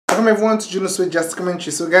Welcome everyone to Junosuede Just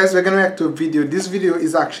Commentary. So guys, we're gonna react to a video. This video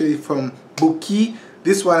is actually from Buki.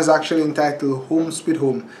 This one is actually entitled Home Sweet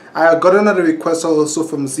Home. I got another request also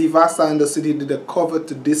from Zhevass. I understood he did a cover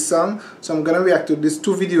to this song, so I'm gonna react to these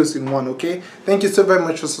two videos in one. Okay, thank you so very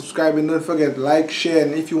much for subscribing. Don't forget like, share,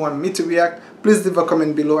 and if you want me to react, please leave a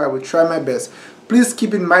comment below. I will try my best. Please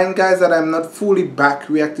keep in mind guys that I'm not fully back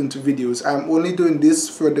reacting to videos. I'm only doing this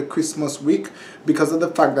for the Christmas week because of the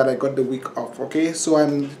fact that I got the week off. Okay, so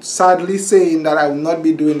I'm sadly saying that I will not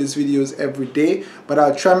be doing these videos every day, but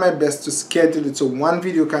I'll try my best to schedule it so one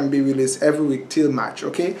video can be released every week till March.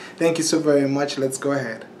 Okay, thank you so very much. Let's go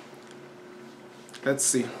ahead. Let's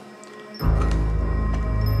see.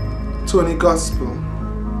 Tony Gospel,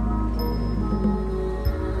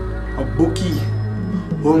 a Buki,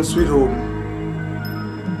 Home Sweet Home.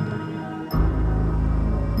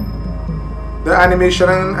 The animation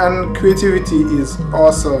and creativity is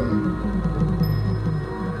awesome.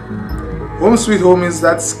 Home Sweet Home is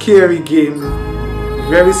that scary game.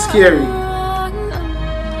 Very scary.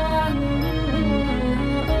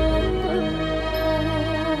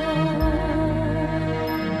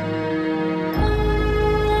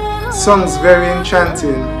 Song's very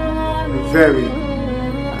enchanting. Very.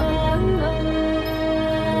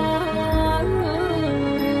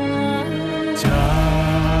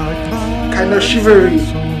 Kind of shivery.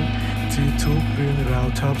 ที่ทุกเรื่องราว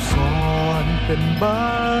ทับซ้อนเป็นบ้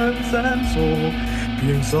านแสนโศกเพี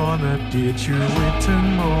ยงซ่อนอดีตชีวิตทั้ง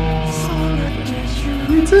หมดเ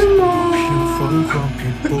พียงฝังความผิ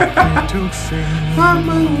ดปกปิดทุกสิ่ง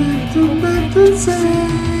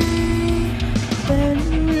เป็น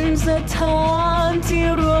สถานที่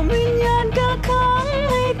รวมวิญญาณกักขัง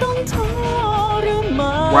ให้ต้องทรม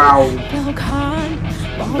าน Wow,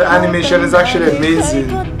 the animation is actually amazing.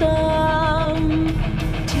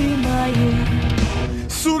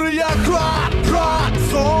 สุริยคราดพราด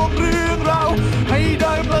สองเรื่องเราให้ไ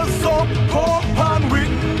ด้ประสบพบผ่านวิ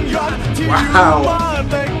ญญาณที่อยู่มา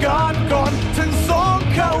แต่การก่อนทั้งสอง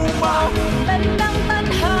เข้ามาเป็นดังปัญ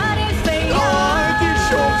หาในสยามที่โช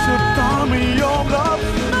คชะตาไม่ยอมรับ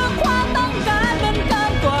เมื่อความต้องการเป็นเกิ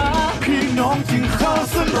นกว่าพี่น้องจึงเข้า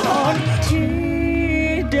สังหารที่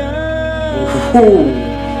เดิม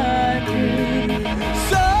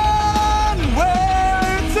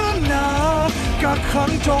ขั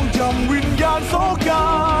งจองจำวิญญาณโศกา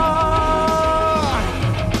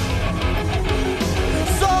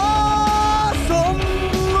สะสม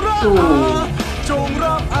รักจง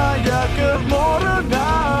รับอาอย่าเกิดมรณ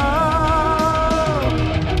ะ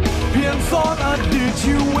เพียงซ่อนอดีต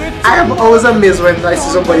ชีวิต I am always amazed when I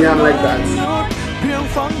see somebody on like that. เพียง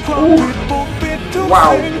ฝังความผิดปกปิดทุก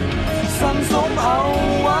สิ่งสั่งสมเอา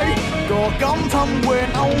ไว้ก่อกรรมทำเวร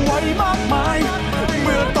เอาไว้มากมายเ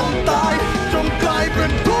มื่อต้องตายจงกลายเป็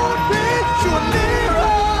นผู้ที่ชวนนิ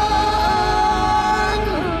รันด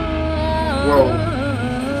ร์ Wow.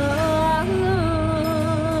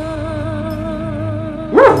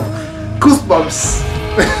 Woo. Goosebumps.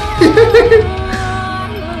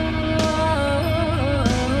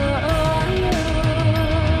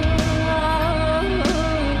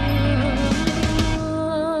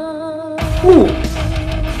 Ooh.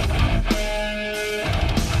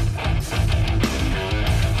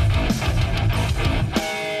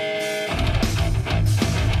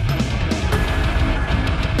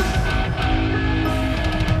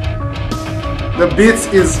 The beats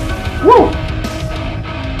is woo.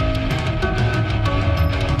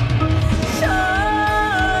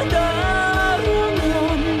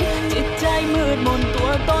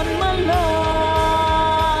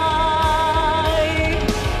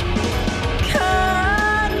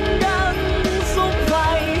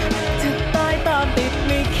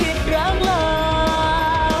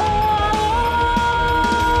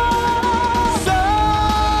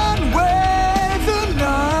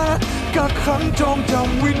ขังจองจ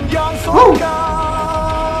ำวิญญาณโศกา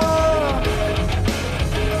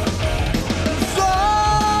สะ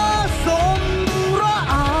สมระ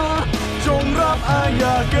อาจงรับอาญ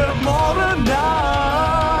าเกิดมรณะ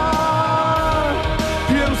เ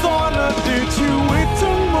พียงซ่อนอดีตชีวิต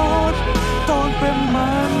ทั้งหมดตอนเป็นม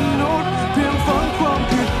นุษย์เพียงฝังความ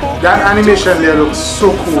ผิดปกปิด That animation there looks so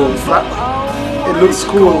cool. It looks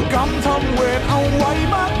cool.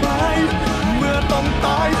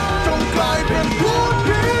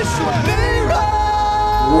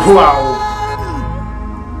 Wow.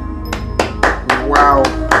 Wow.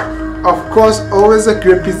 Of course, always a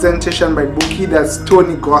great presentation by Buki. That's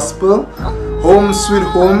Tony Gospel. Home Sweet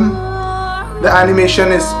Home. The animation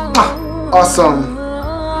is awesome.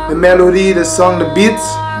 The melody, the song, the beats.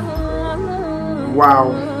 Wow.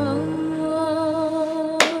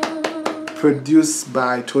 produced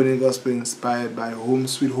by Tony Gospel, inspired by Home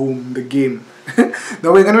Sweet Home, the game.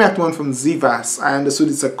 Now we're going to react to one from Zhevass. I understood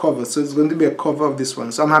it's a cover, so it's going to be a cover of this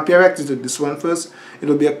one. So I'm happy I reacted to this one first.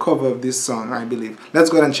 It'll be a cover of this song, I believe. Let's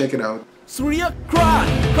go ahead and check it out. He's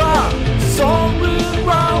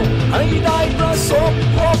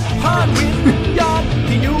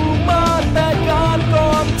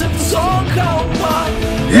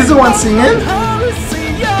the one singing?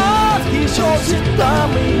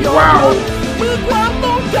 Wow.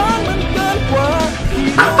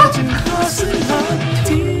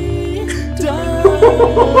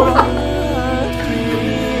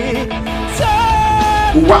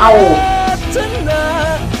 Wow.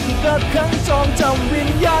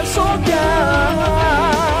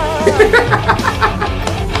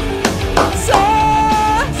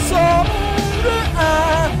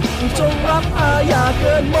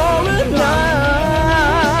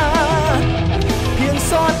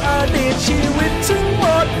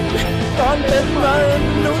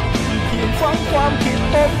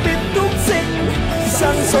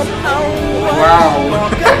 Wow.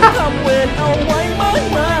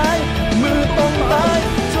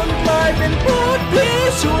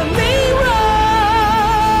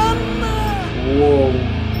 Whoa.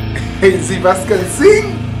 Hey, Zhevass can sing.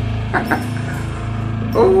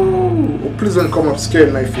 Oh, please don't come up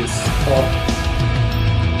scared my face. Oh.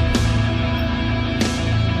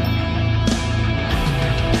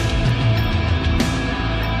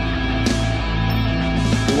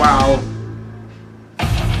 Wow.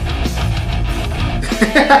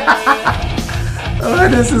 Oh,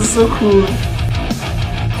 this is so cool.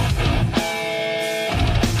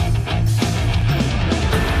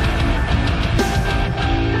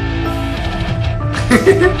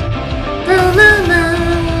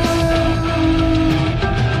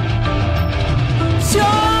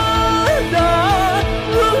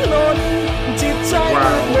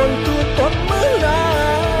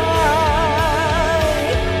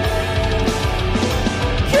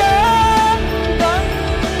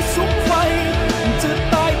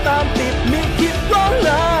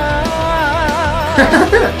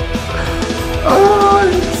 Oh,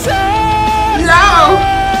 yeah.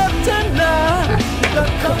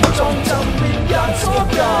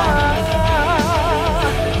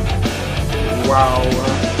 Wow.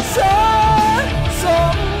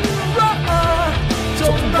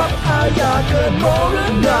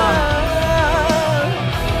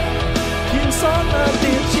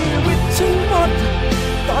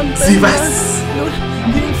 Zhevass.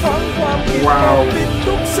 Wow.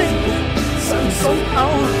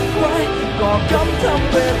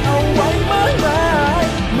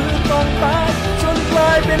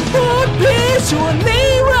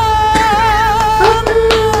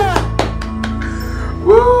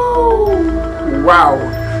 Wow.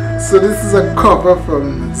 So this is a cover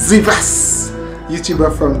from Zhevass,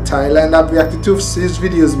 YouTuber from Thailand. I've reacted to his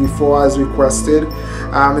videos before as requested.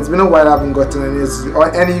 It's been a while I haven't gotten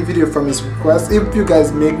any video from his request. If you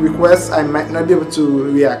guys make requests, I might not be able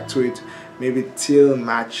to react to it. Maybe till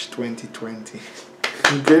March 2020.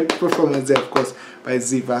 Great performance there, of course, by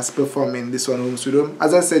Zhevass performing this one, Home Sweet Home.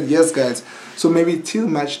 As I said, yes guys, so maybe till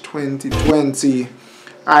March 2020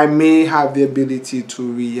 I may have the ability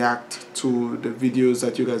to react to the videos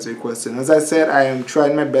that you guys requested. As I said, I am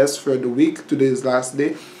trying my best for the week. Today is last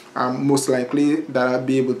day. Most likely that I'll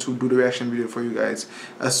be able to do the reaction video for you guys.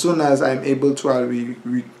 As soon as I'm able to, I'll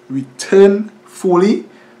return fully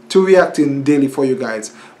to reacting daily for you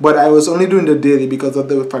guys. But I was only doing the daily because of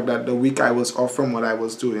the fact that the week I was off from what I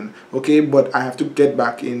was doing. Okay, but I have to get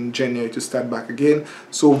back in January to start back again.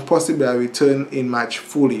 So possibly I'll return in March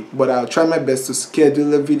fully. But I'll try my best to schedule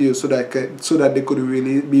the video so that they could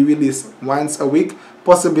really be released once a week.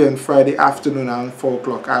 Possibly on Friday afternoon around 4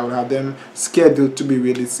 o'clock. I will have them scheduled to be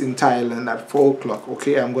released in Thailand at 4 o'clock.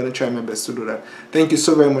 Okay, I'm going to try my best to do that. Thank you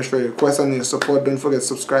so very much for your request and your support. Don't forget to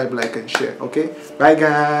subscribe, like, and share. Okay, bye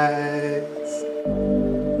guys.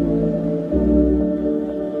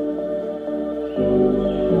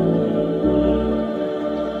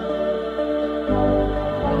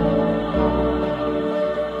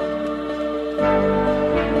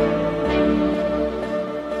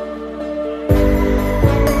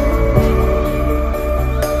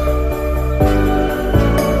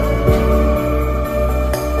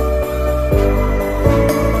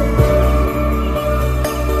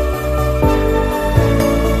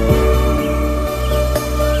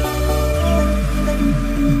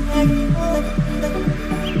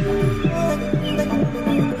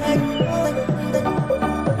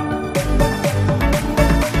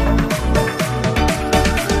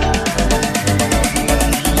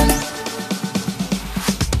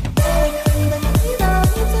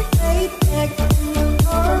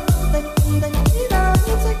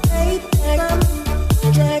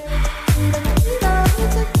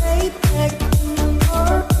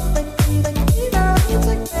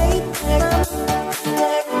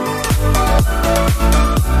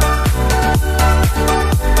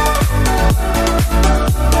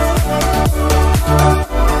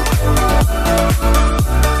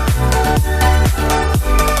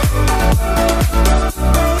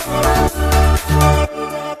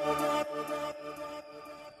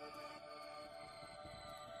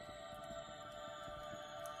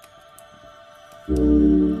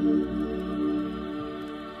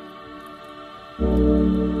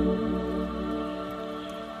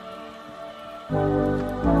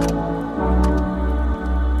 you.